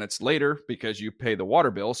 37 minutes later, because you pay the water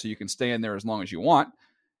bill so you can stay in there as long as you want,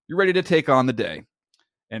 you're ready to take on the day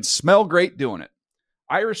and smell great doing it.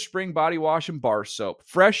 Irish Spring Body Wash and Bar Soap.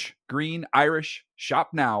 Fresh, green, Irish. Shop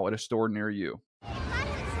now at a store near you.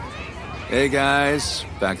 Hey, guys.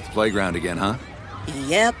 Back at the playground again, huh?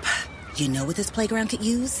 Yep. You know what this playground could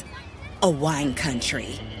use? A wine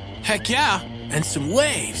country. Heck yeah, and some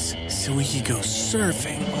waves so we could go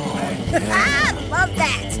surfing. I love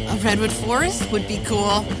that. A redwood forest would be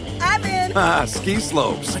cool. I'm in. Ski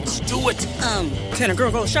slopes. Let's do it. Can a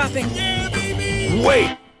girl go shopping? Yeah, baby.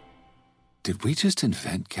 Wait. Did we just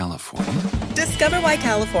invent California? Discover why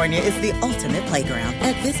California is the ultimate playground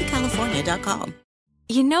at visitcalifornia.com.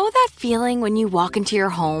 You know that feeling when you walk into your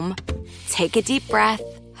home, take a deep breath,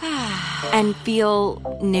 and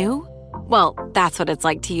feel new? Well, that's what it's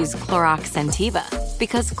like to use Clorox Scentiva.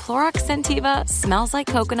 Because Clorox Scentiva smells like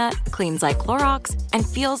coconut, cleans like Clorox, and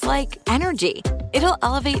feels like energy. It'll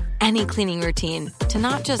elevate any cleaning routine to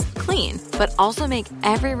not just clean, but also make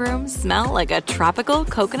every room smell like a tropical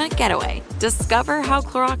coconut getaway. Discover how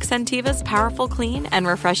Clorox Scentiva's powerful clean and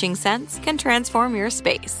refreshing scents can transform your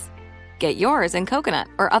space. Get yours in coconut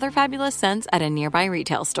or other fabulous scents at a nearby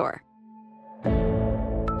retail store.